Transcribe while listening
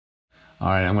All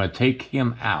right, I'm going to take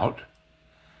him out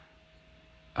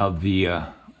of the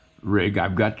rig.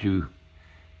 I've got to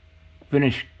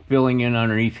finish filling in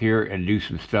underneath here and do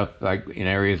some stuff like in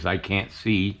areas I can't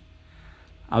see.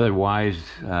 Otherwise,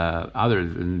 other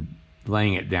than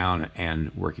laying it down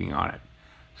and working on it.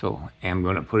 So I'm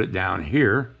going to put it down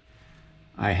here.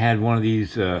 I had one of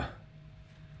these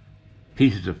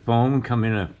pieces of foam come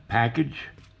in a package.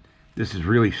 This is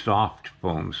really soft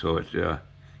foam, so it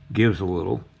gives a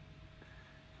little.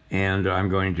 And I'm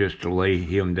going just to lay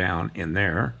him down in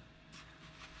there.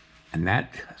 And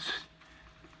that's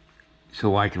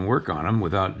so I can work on him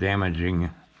without damaging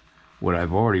what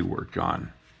I've already worked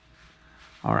on.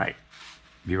 All right,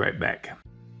 be right back.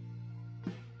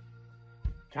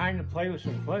 Time to play with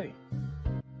some clay.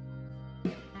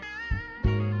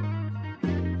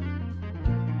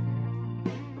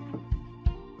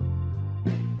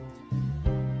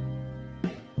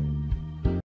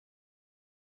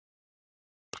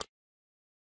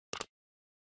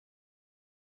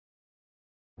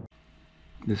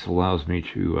 This allows me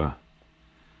to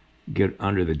get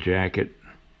under the jacket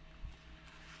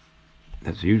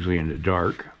that's usually in the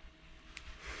dark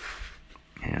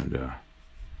and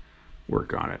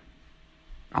work on it.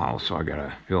 Also, I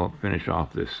gotta finish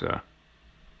off this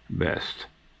vest.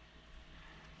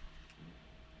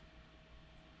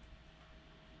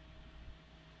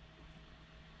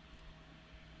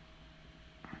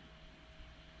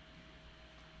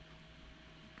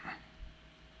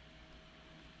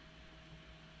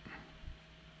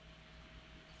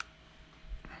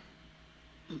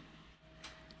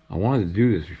 I wanted to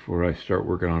do this before I start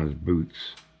working on his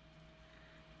boots,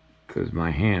 because my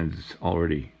hand's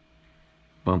already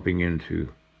bumping into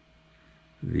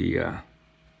the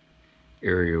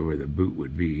area where the boot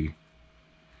would be,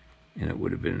 and it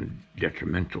would have been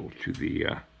detrimental to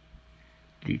the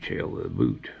detail of the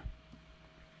boot.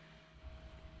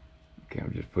 Okay,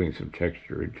 I'm just putting some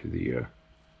texture into the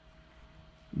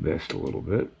vest a little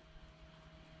bit.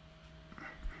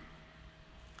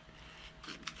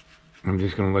 I'm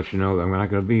just going to let you know that I'm not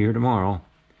going to be here tomorrow.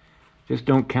 Just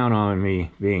don't count on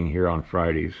me being here on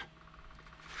Fridays.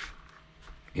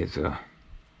 It's a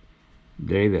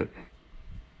day that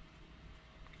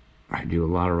I do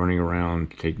a lot of running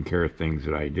around, taking care of things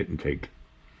that I didn't take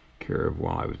care of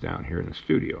while I was down here in the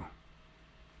studio.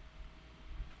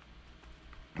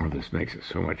 Well, this makes it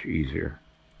so much easier.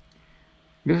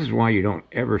 This is why you don't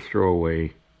ever throw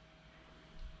away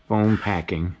foam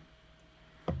packing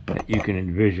that you can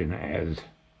envision as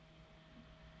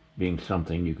being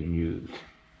something you can use.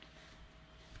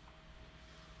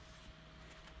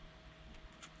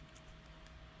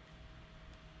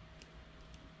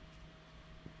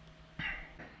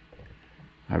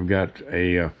 I've got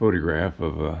a photograph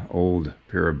of an old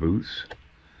pair of boots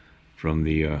from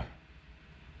the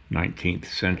 19th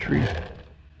century.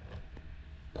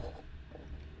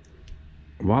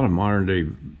 A lot of modern day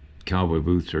cowboy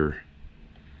boots are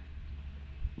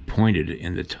pointed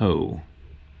in the toe.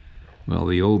 Well,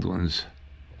 the old ones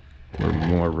were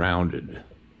more rounded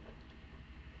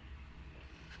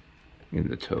in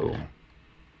the toe.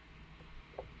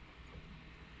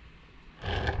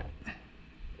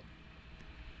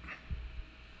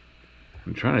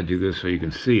 I'm trying to do this so you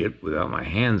can see it without my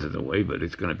hands in the way, but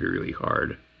it's going to be really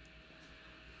hard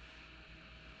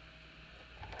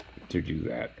to do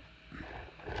that,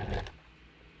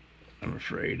 I'm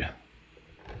afraid.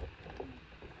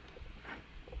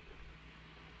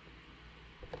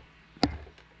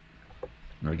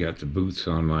 I got the boots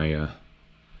on my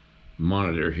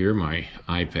monitor here, my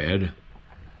iPad,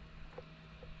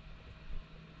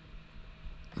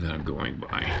 that I'm going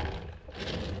by.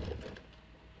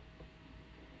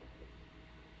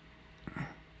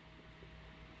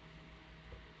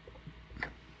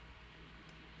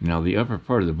 Now the upper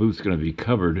part of the boot's going to be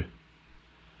covered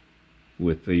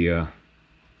with the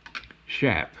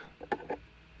chap,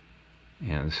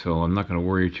 and so I'm not going to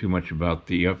worry too much about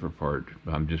the upper part.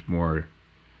 I'm just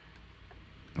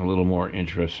a little more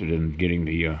interested in getting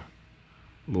the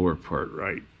lower part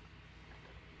right.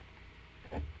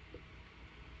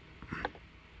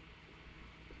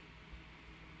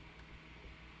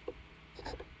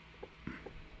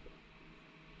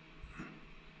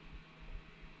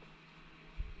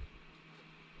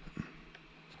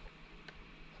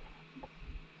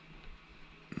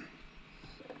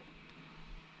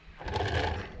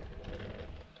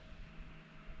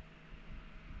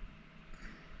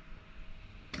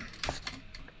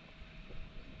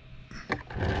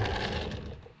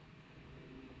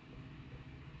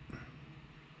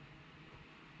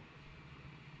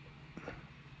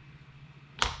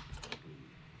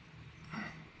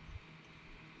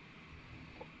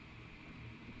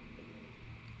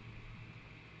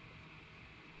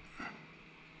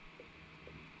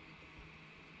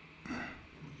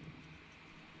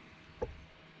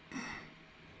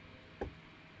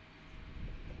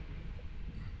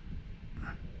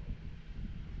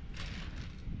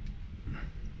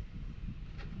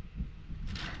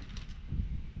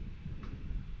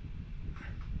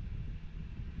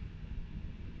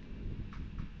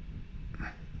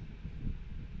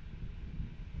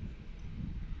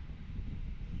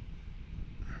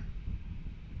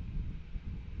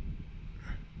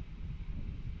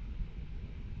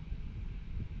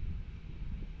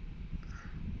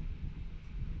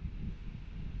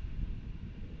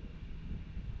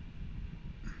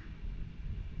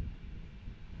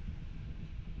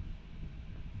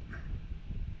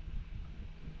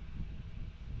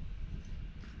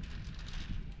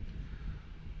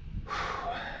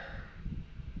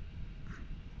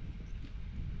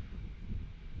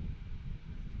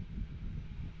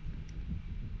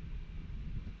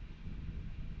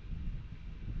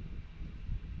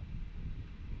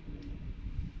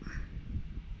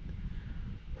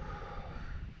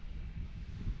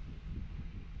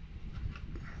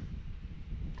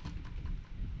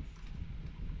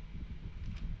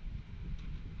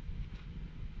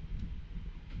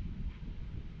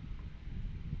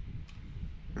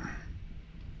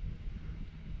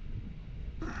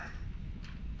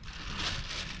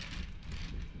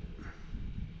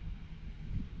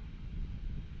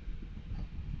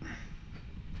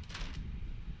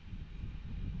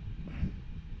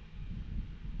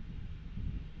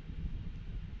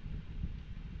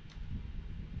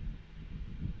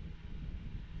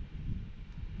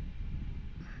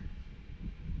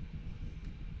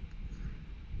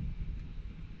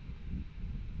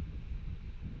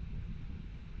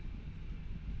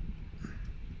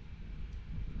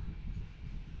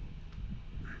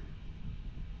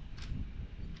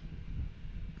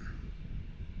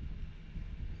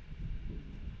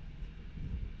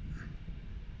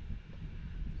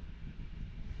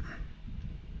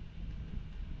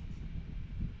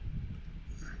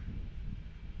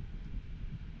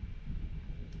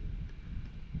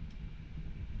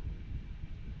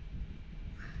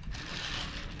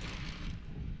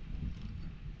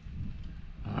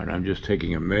 I'm just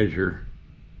taking a measure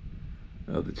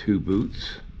of the two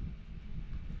boots.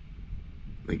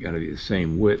 They got to be the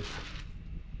same width,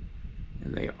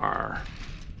 and they are.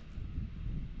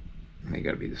 And they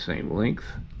got to be the same length,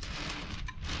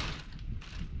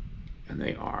 and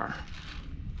they are.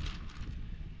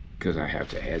 Because I have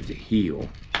to add the heel,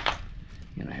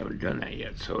 and I haven't done that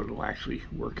yet, so it'll actually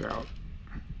work out.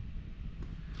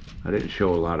 I didn't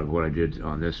show a lot of what I did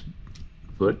on this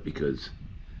foot because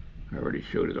I already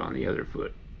showed it on the other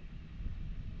foot.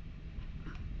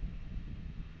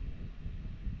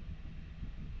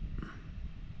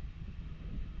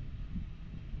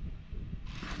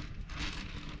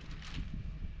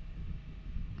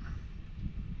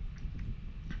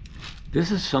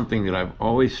 This is something that I've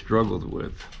always struggled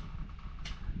with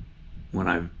when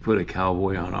I've put a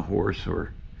cowboy on a horse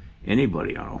or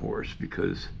anybody on a horse,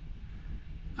 because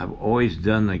I've always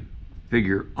done the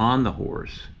figure on the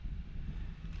horse,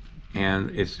 and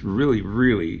it's really,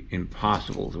 really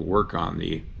impossible to work on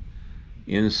the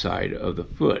inside of the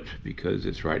foot because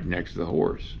it's right next to the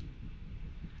horse,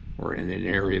 or in an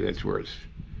area that's where it's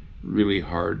really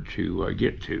hard to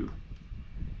get to.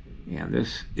 And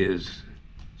this is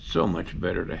so much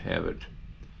better to have it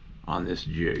on this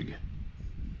jig.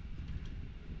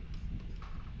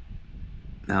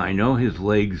 Now I know his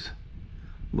legs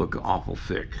look awful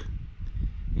thick,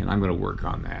 and I'm going to work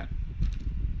on that.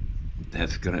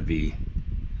 That's going to be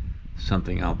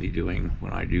something I'll be doing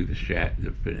when I do the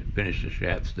finish the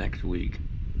shafts next week.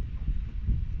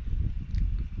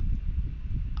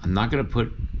 I'm not going to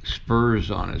put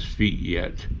spurs on his feet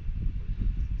yet,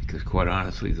 because quite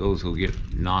honestly those will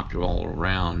get knocked all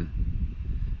around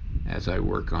as I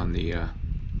work on the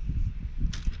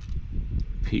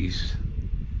piece.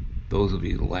 Those will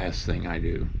be the last thing I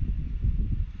do.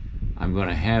 I'm going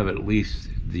to have at least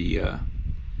the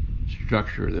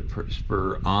structure of the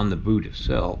spur on the boot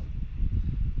itself,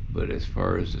 but as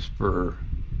far as the spur,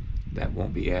 that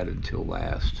won't be added till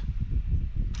last.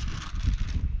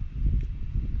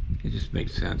 It just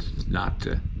makes sense not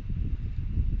to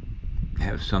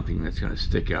have something that's going to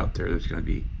stick out there that's going to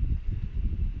be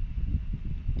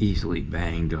easily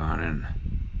banged on and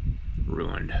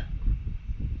ruined.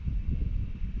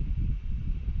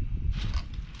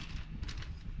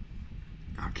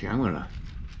 Okay, I'm going to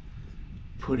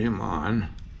put him on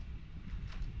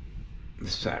the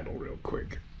saddle real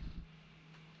quick.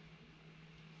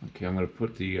 Okay, I'm going to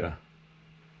put the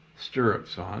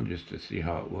stirrups on just to see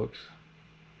how it looks.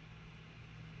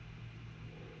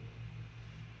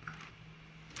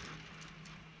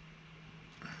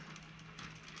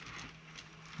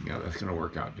 Yeah, that's going to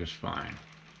work out just fine.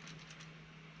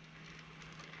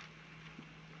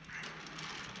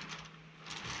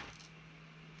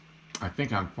 I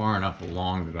think I'm far enough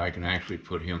along that I can actually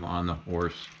put him on the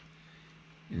horse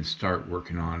and start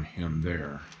working on him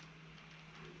there.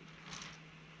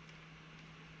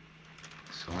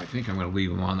 So I think I'm going to leave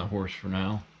him on the horse for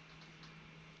now.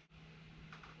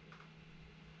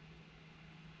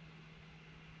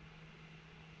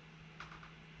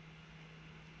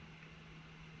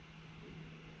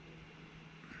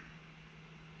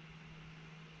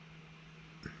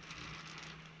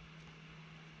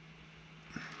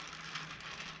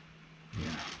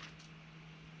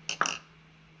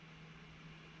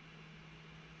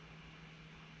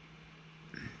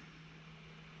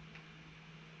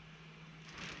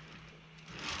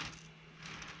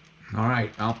 All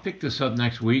right, I'll pick this up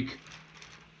next week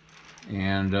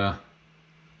and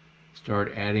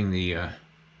start adding the,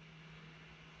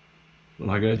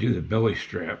 well, I gotta do the belly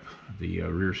strap, the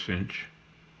rear cinch,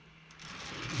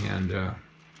 and I'll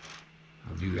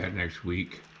do that next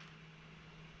week.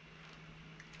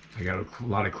 I got a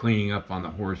lot of cleaning up on the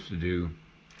horse to do.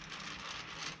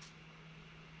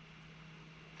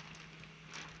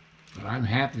 But I'm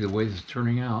happy the way this is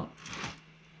turning out,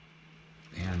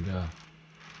 and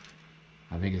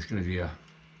I think it's going to be a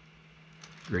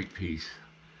great piece.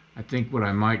 I think what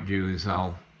I might do is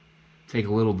I'll take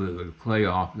a little bit of the clay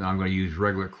off. Now I'm going to use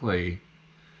regular clay.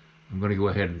 I'm going to go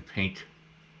ahead and paint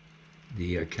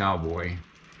the cowboy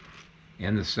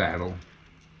and the saddle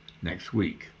next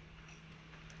week.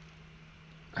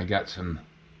 I got some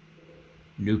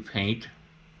new paint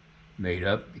made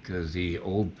up because the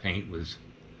old paint was,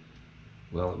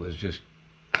 well, it was just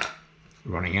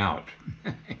running out.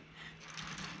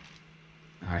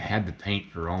 I had the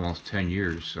paint for almost 10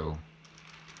 years, so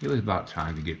it was about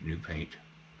time to get new paint.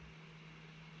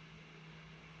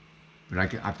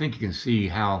 But I think you can see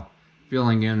how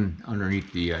filling in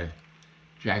underneath the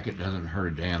jacket doesn't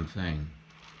hurt a damn thing.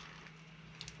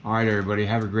 All right, everybody,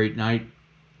 have a great night.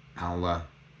 I'll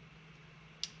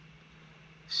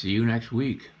see you next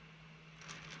week.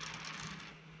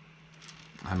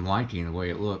 I'm liking the way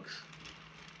it looks.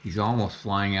 He's almost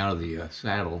flying out of the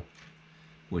saddle,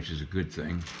 which is a good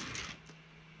thing.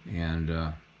 And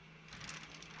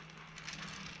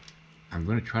I'm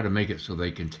going to try to make it so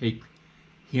they can take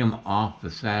him off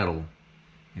the saddle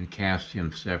and cast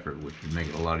him separate, which would make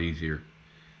it a lot easier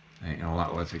and a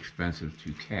lot less expensive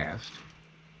to cast.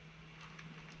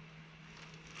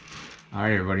 All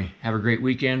right, everybody. Have a great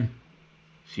weekend.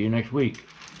 See you next week.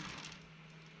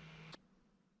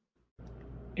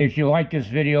 If you like this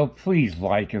video, please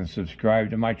like and subscribe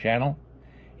to my channel.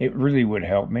 It really would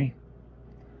help me.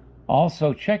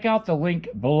 Also, check out the link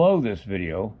below this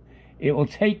video. It will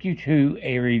take you to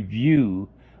a review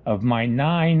of my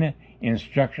 9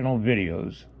 instructional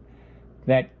videos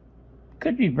that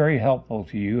could be very helpful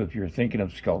to you if you're thinking of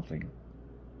sculpting.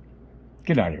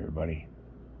 Good night, everybody.